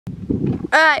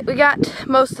Alright, we got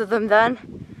most of them done.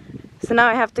 So now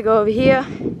I have to go over here,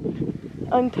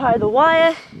 untie the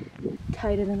wire.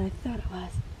 Tighter than I thought it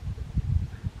was.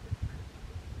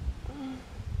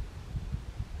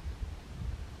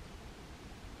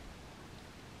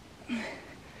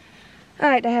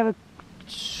 Alright, I have a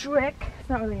trick. It's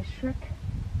not really a trick,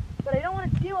 but I don't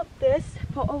want to deal with this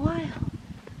for a while.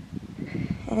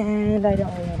 And I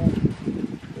don't really want to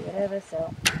do whatever,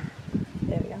 so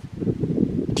there we go.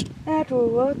 That will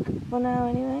work for now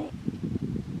anyway.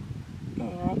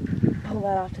 Anyway, pull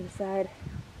that off to the side.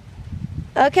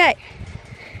 Okay.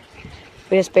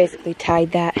 We just basically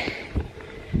tied that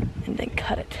and then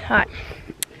cut it. Alright.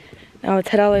 Now let's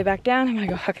head all the way back down. I'm gonna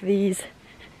go hook these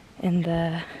in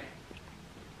the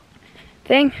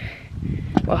thing.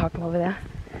 We'll hook them over there.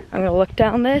 I'm gonna look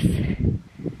down this.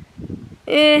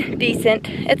 Decent.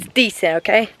 It's decent,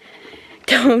 okay?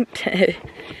 Don't,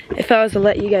 if I was to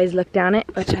let you guys look down it,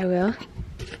 which I will.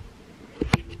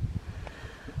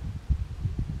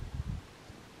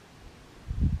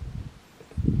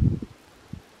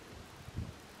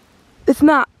 It's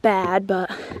not bad, but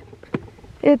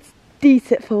it's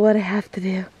decent for what I have to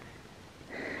do.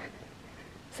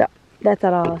 So, that's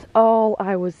all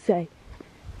I would say.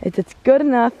 It's good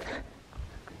enough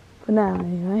for now,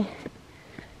 anyway.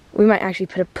 We might actually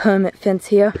put a permit fence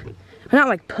here. Well, not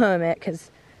like permit,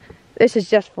 because this is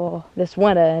just for this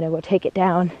winter, and it will take it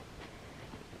down.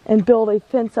 And build a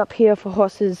fence up here for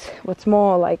horses. What's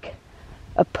more like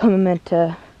a permanent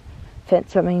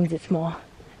fence. That means it's more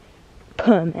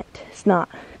permanent. It's not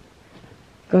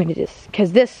going to just,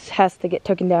 because this has to get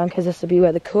taken down, because this will be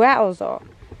where the corrals are.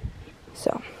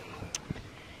 So,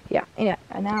 yeah.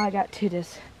 And now I got to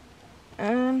just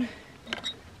unwind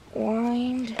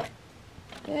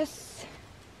this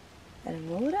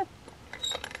and roll it up.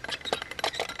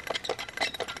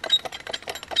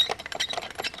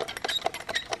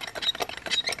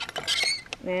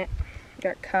 Nah,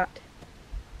 got caught.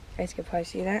 You guys can probably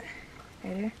see that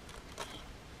right there.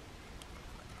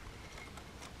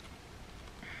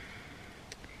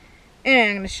 And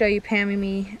I'm gonna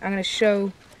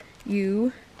show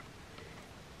you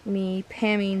me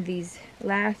pamming these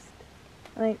last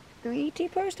like 3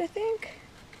 T-posts, I think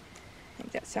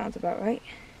that sounds about right.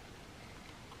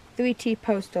 3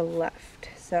 T-posts are left,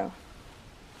 so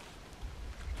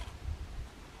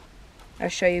I'll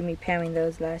show you me pamming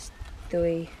those last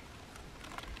 3.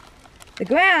 The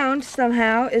ground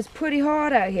somehow is pretty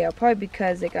hard out here, probably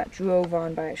because it got drove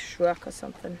on by a truck or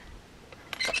something.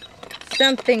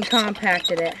 Something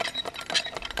compacted it.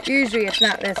 Usually it's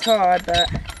not this hard, but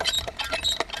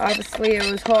obviously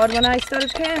it was hard when I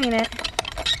started pamming it.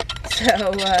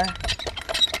 So,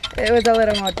 it was a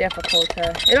little more difficult.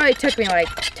 It only took me like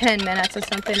 10 minutes or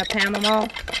something to pam them all.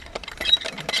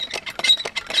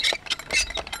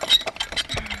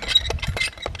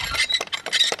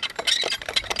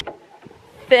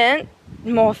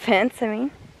 More fence, I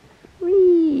mean.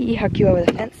 Whee! Hook you over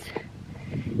the fence.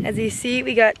 As you see,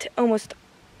 we got almost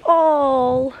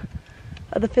all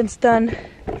of the fence done,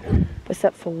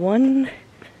 except for one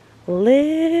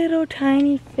little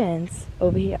tiny fence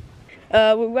over here.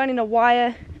 We're running a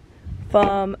wire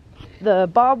from the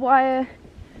barbed wire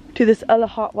to this other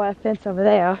hot wire fence over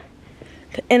there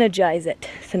to energize it,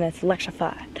 so that it's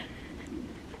electrified.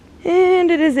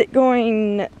 And it isn't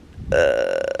going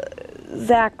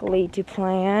exactly to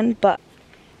plan, but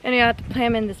anyway, I have to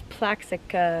plan in this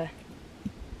plastic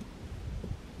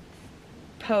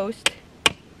post.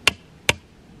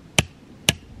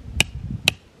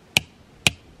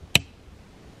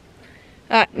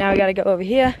 Alright, now we gotta go over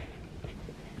here.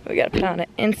 We gotta put on an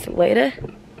insulator.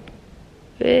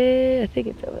 I think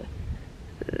it's over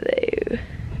there.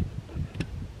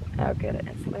 I'll get an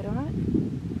insulator on it.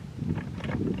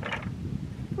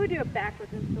 We'll do a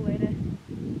backwards insulator.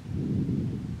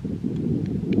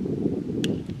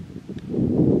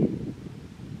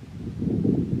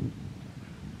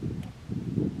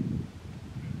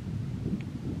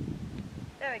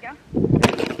 There we go.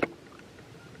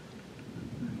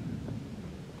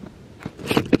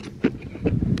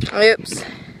 Oops.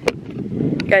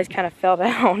 You guys kind of fell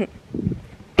down.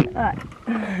 Alright.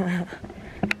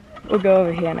 We'll go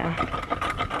over here now.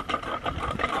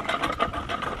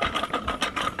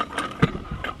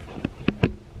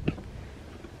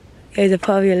 You guys are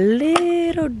probably a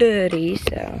little dirty,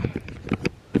 so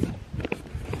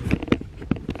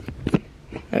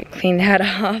let me clean that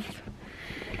off.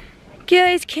 You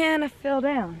guys kind of fell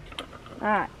down.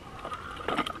 Alright.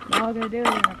 Now all we're gonna do is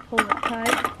we're gonna pull it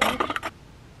tight.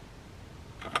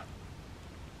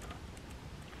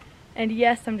 And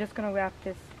yes, I'm just gonna wrap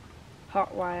this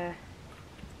hot wire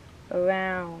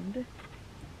around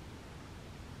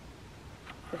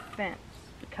fence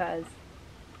because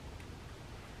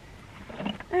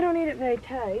I don't need it very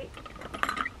tight.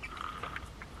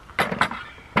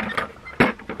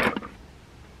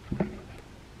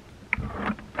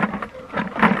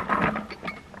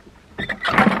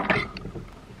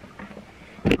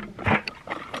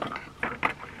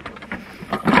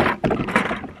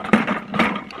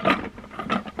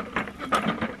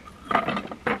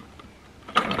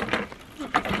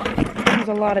 There's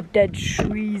a lot of dead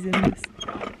trees in this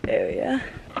area.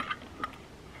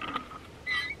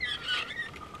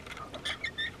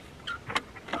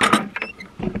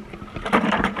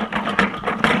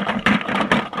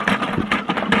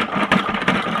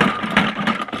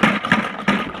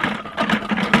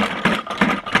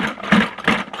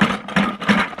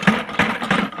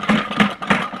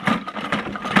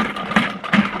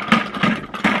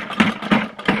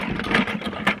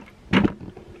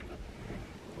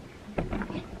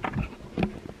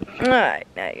 Alright,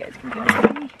 now you guys can come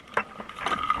see.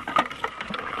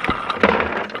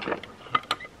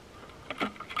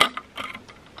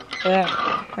 Yeah,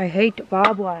 I hate the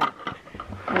barbed wire.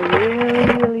 I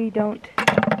really don't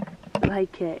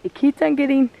like it. It keeps on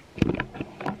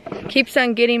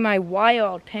getting my wire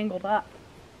all tangled up.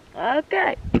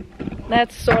 Okay,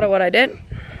 that's sort of what I did.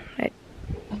 Right.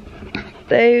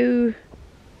 So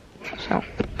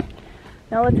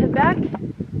now let's head back.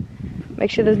 Make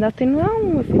sure there's nothing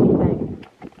wrong with anything.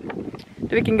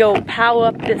 So we can go power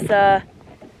up this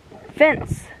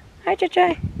fence. Hi,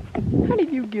 Chichay. How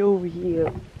did you get over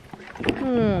here?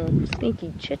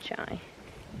 Sneaky Chichay.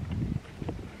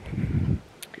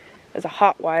 There's a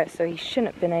hot wire, so he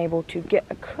shouldn't have been able to get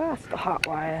across the hot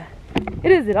wire.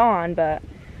 It isn't on, but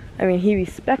I mean, he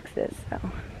respects it, so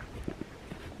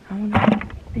I don't know.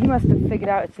 He must have figured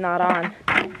out it's not on.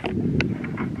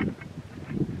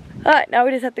 Alright, now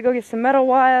we just have to go get some metal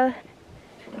wire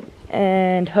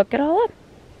and hook it all up.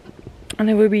 And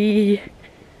then we'll be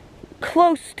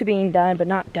close to being done, but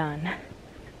not done.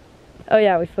 Oh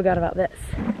yeah, we forgot about this.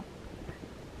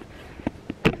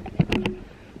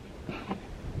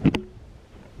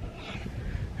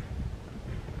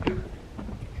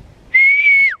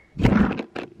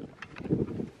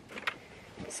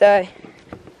 So,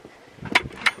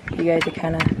 you guys are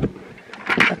kind of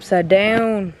upside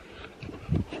down.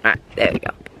 Alright, there we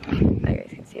go. Now you guys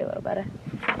can see a little better.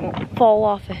 I won't fall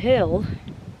off a hill.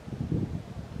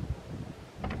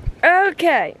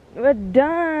 Okay, we're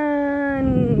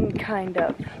done, kind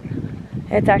of.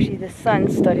 It's actually, the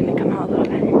sun's starting to come out a little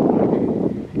bit.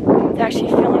 It's actually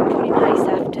feeling pretty nice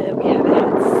after we haven't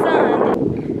had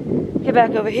sun. Get back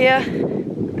over here,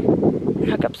 and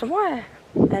hook up some wire.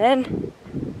 And then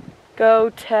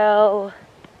go tell,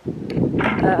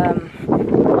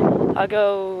 I'll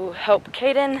go help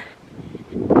Kaden,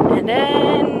 and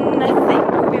then I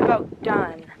think we'll be about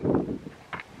done.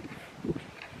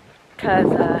 Because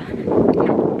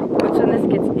once when this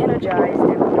gets energized,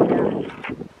 then we'll be done.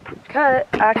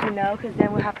 Actually no, because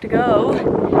then we'll have to go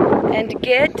and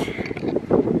get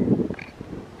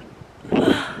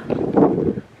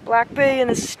Blackberry and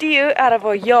the steer out of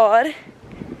our yard.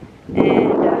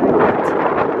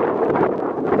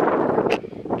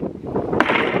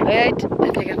 Alright, I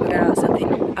think I forgot out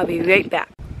something. I'll be right back.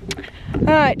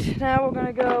 Alright, now we're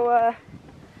gonna go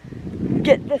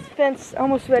get this fence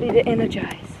almost ready to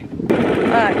energize.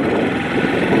 Alright.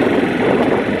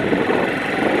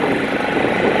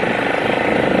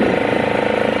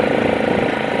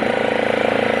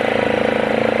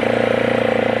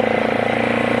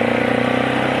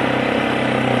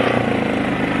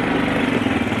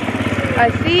 I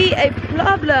see a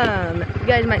problem. You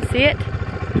guys might see it.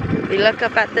 If you look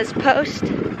up at this post,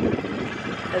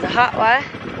 there's a hot wire.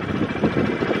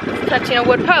 It's touching a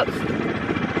wood post.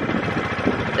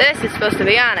 This is supposed to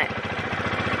be on it.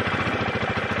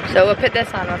 So we'll put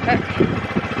this on real quick.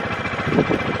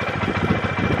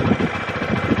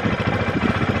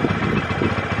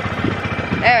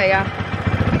 There we go.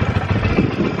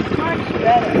 Much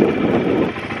better.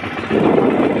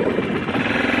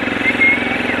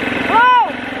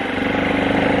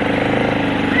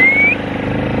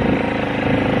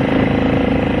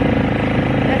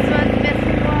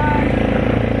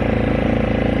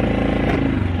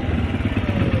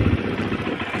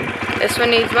 This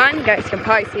one needs one. You guys can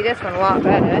probably see this one a lot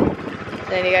better.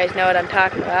 Then you guys know what I'm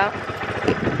talking about.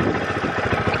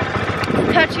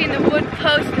 Touching the wood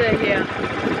post right here.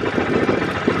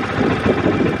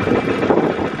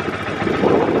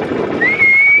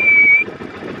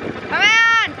 Come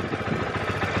on!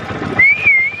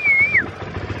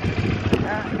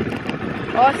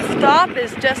 Our stop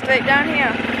is just right down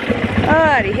here.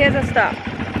 Alrighty, here's a stop.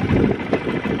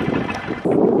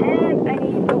 And I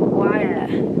need the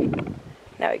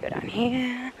go down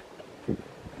here.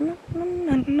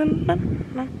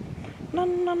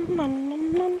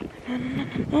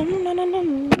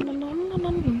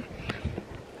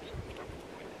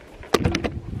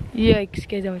 Yikes,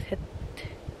 guys, I almost hit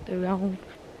the ground.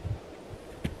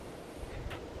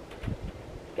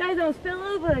 Guys, I almost fell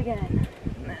over again.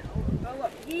 Now we'll go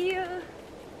up here.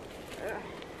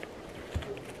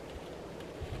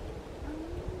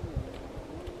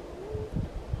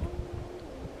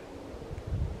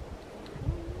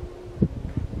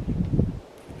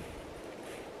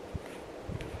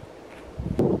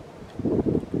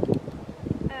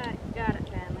 Got it,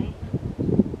 family.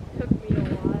 Took me a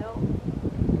while.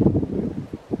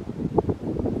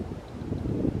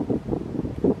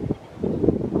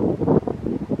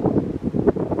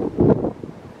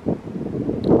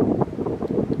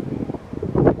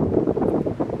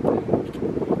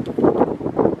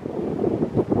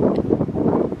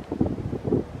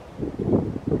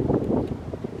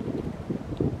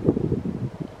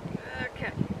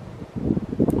 Okay.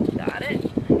 Got it.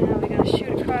 Now we gotta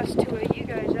shoot across to where you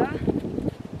guys are.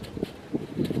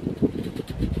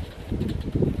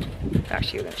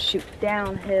 Actually, we're gonna shoot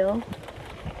downhill.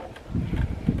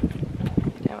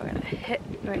 Then we're gonna hit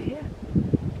right here.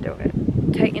 Then we're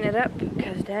gonna tighten it up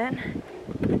because then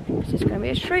it's just gonna be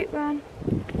a straight run.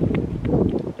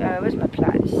 Where's my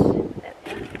pliers?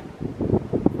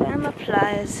 Where are my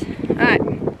pliers? Alright.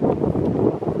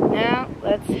 Now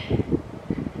let's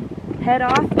head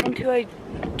off into a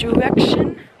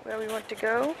direction where we want to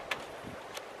go.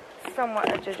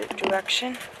 Somewhat a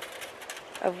direction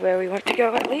of where we want to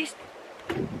go, at least.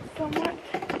 Somewhat.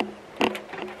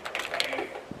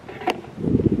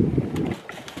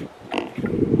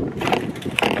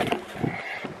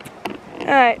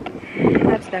 Alright,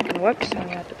 that's not gonna work, so I'm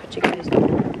gonna have to put you guys right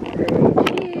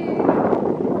here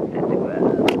at the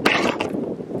ground.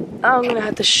 I'm gonna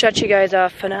have to shut you guys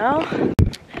off for now.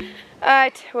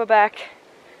 Alright, we're back.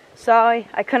 Sorry,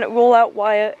 I couldn't roll out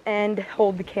wire and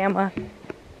hold the camera,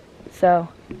 so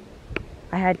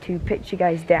I had to pitch you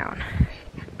guys down.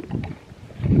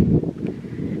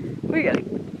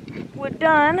 We're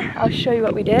done. I'll show you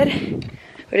what we did.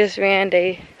 We just ran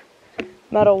a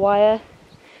metal wire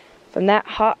from that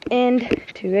hot end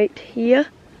to right here,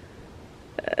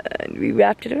 and we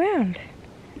wrapped it around.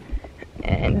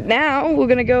 And now we're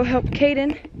gonna go help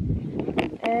Caden,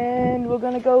 and we're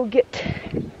gonna go get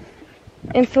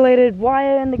insulated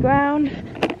wire in the ground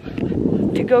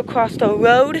to go across the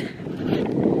road,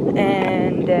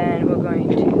 and then we're going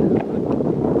to,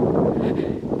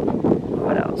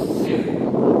 what else?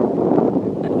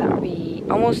 That'll be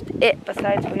almost it,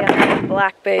 besides we have the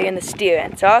blackberry and the steer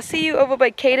end. So I'll see you over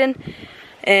by Caden,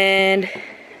 and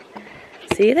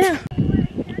see you there.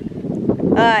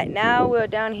 Alright, now we're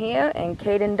down here, and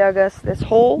Caden dug us this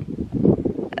hole.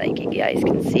 I think you guys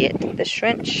can see it, the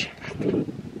trench.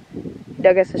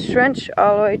 Dug us a trench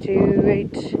all the way to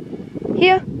right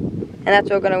here, and that's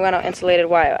where we're going to run our insulated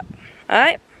wire up.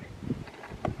 Alright?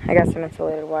 I got some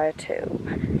insulated wire too.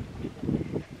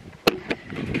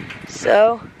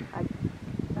 So,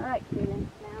 alright, Caden,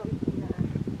 now we can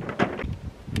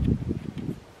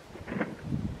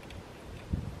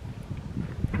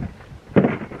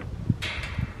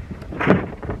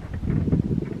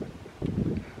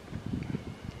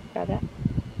grab that.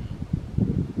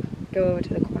 Go over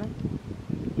to the corner.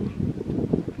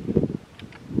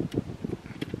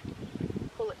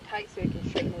 Pull it tight so you can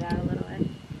straighten it out a little bit.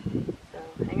 So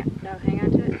hang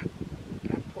on to it.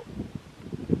 Pull.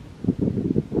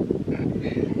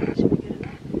 That should be good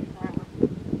enough.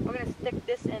 We're gonna stick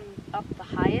this end up the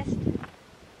highest.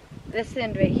 This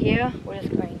end right here, we're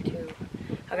just going to.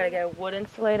 I gotta get a wood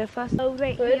insulator first. Oh,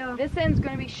 right so here. This end's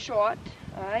gonna be short.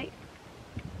 All right.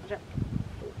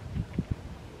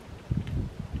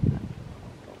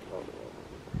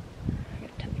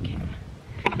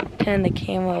 Turn the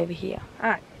camera over here.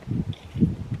 Alright.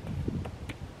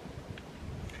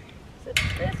 So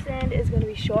this end is going to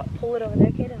be short. Pull it over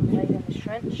there, Kate, and lay it in the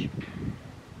trench.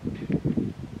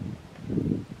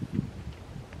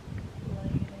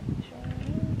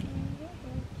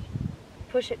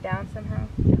 Push it down somehow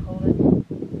to hold it.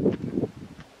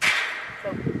 So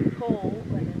pull,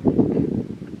 and then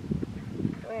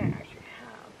we actually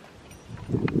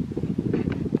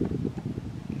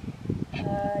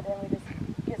have. Then we just.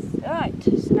 Alright,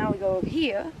 so now we go over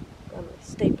here. I'm going to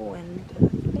staple and I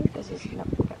think this is, no,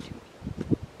 got too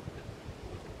much.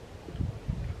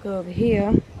 Go over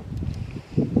here.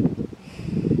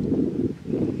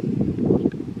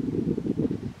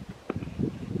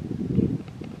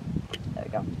 There we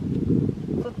go.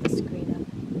 Flip the screen up.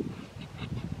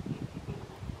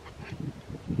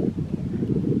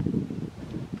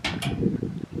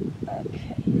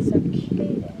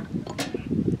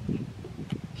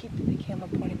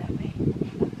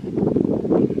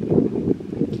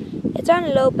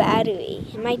 on low battery.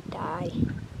 It might die.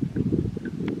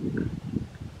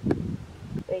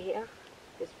 Right here.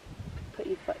 Just put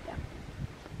your foot down.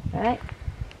 Alright?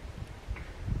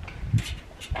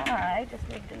 I just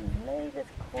need to lay this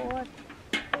cord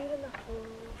right in the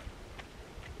hole.